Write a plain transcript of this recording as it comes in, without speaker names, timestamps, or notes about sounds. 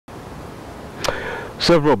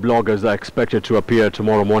Several bloggers are expected to appear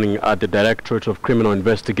tomorrow morning at the Directorate of Criminal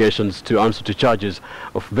Investigations to answer to charges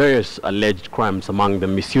of various alleged crimes, among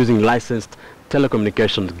them misusing licensed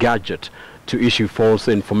telecommunications gadget to issue false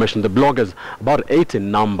information. The bloggers, about 8 in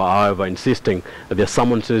number, however, insisting that their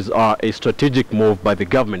summonses are a strategic move by the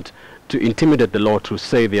government to intimidate the law, to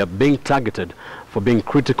say they are being targeted for being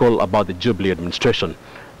critical about the Jubilee administration.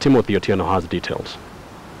 Timothy Otieno has details.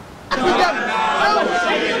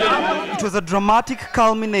 It was a dramatic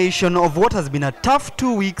culmination of what has been a tough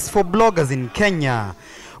 2 weeks for bloggers in Kenya.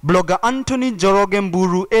 Blogger Anthony Njoroge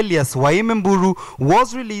Mburu, alias Waime Mburu,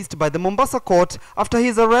 was released by the Mombasa court after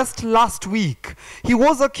his arrest last week. He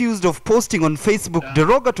was accused of posting on Facebook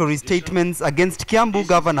derogatory statements against Kiambu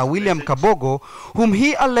Governor William Kabogo, whom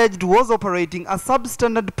he alleged was operating a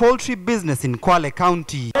substandard poultry business in Kwale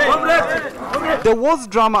County. There was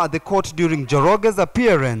drama at the court during Njoroge's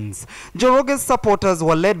appearance. Njoroge's supporters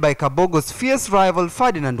were led by Kabogo's fierce rival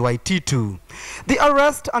Ferdinand Waititu. The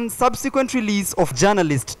arrest and subsequent release of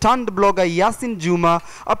journalist turned blogger Yasin Juma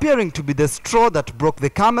appearing to be the straw that broke the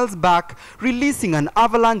camel's back, releasing an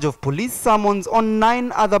avalanche of police summons on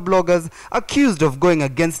 9 other bloggers accused of going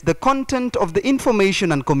against the content of the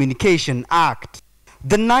Information and Communication Act.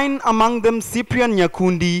 The 9, among them Cyprian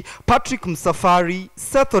Nyakundi, Patrick Msafari,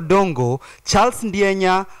 Seth Odongo, Charles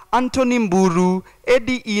Ndienya, Anthony Mburu,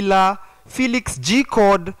 Eddie Ila, Felix G.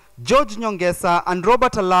 Cord, George Nyongesa and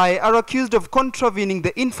Robert Alai are accused of contravening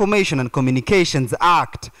the Information and Communications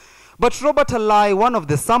Act. But Robert Alai, one of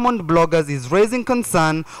the summoned bloggers, is raising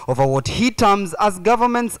concern over what he terms as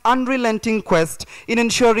government's unrelenting quest in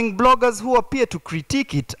ensuring bloggers who appear to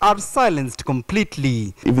critique it are silenced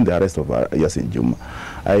completely. Even the arrest of Yasin Juma,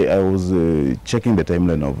 I was checking the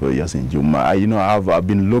timeline of Yasin Juma. I've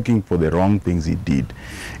been looking for the wrong things he did.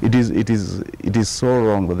 It is so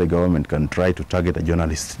wrong that the government can try to target a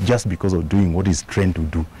journalist just because of doing what he's trained to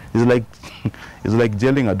do. It's like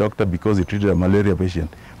jailing a doctor because he treated a malaria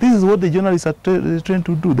patient. This is what the journalists are trained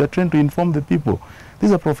to do. They're trained to inform the people.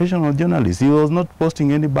 These are professional journalists. He was not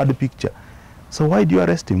posting any bad picture. So why do you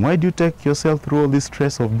arrest him? Why do you take yourself through all this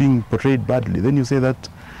stress of being portrayed badly? Then you say that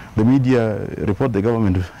the media report the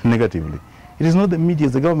government negatively. It is not the media,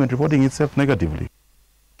 it's the government reporting itself negatively.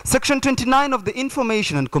 Section 29 of the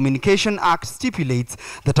Information and Communication Act stipulates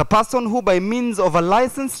that a person who by means of a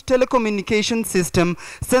licensed telecommunication system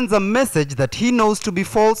sends a message that he knows to be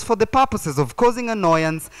false for the purposes of causing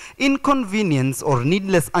annoyance, inconvenience or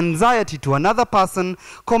needless anxiety to another person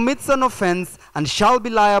commits an offence and shall be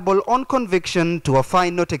liable on conviction to a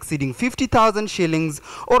fine not exceeding 50,000 shillings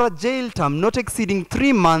or a jail term not exceeding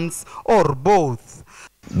 3 months or both.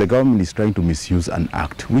 The government is trying to misuse an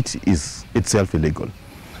act which is itself illegal.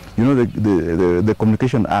 You know, the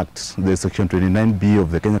Communication Act, the Section 29B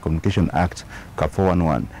of the Kenya Communication Act, Cap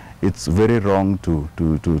 411, it's very wrong to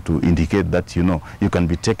indicate that, you can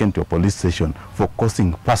be taken to a police station for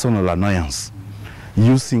causing personal annoyance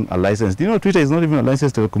using a license. Twitter is not even a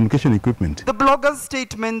licensed telecommunication equipment. The blogger's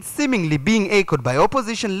statement seemingly being echoed by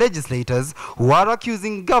opposition legislators who are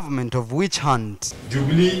accusing government of witch hunt.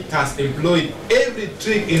 Jubilee has employed every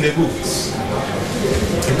trick in the books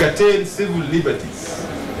to curtail civil liberties,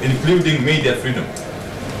 including media freedom,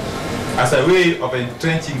 as a way of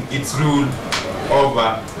entrenching its rule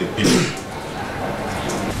over the people.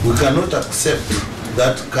 We cannot accept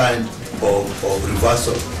that kind of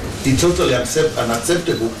reversal. It's totally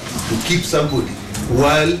unacceptable to keep somebody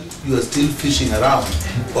while you are still fishing around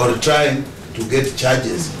or trying to get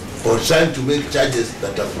charges or trying to make charges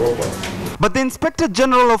that are proper. But the Inspector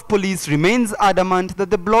General of Police remains adamant that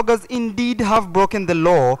the bloggers indeed have broken the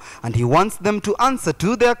law, and he wants them to answer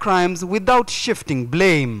to their crimes without shifting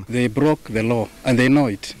blame. They broke the law and they know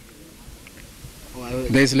it.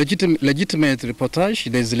 There is legitimate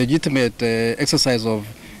reportage, there is legitimate exercise of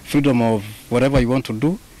freedom of whatever you want to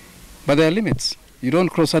do, but there are limits. You don't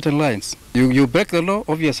cross certain lines. You break the law,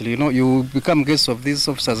 obviously, you become guests of these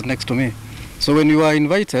officers next to me. So when you are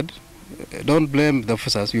invited, don't blame the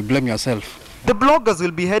officers, you blame yourself. The bloggers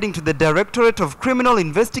will be heading to the Directorate of Criminal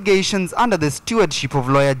Investigations under the stewardship of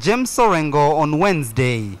lawyer James Sorengo on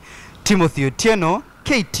Wednesday. Timothy Otieno,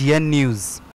 KTN News.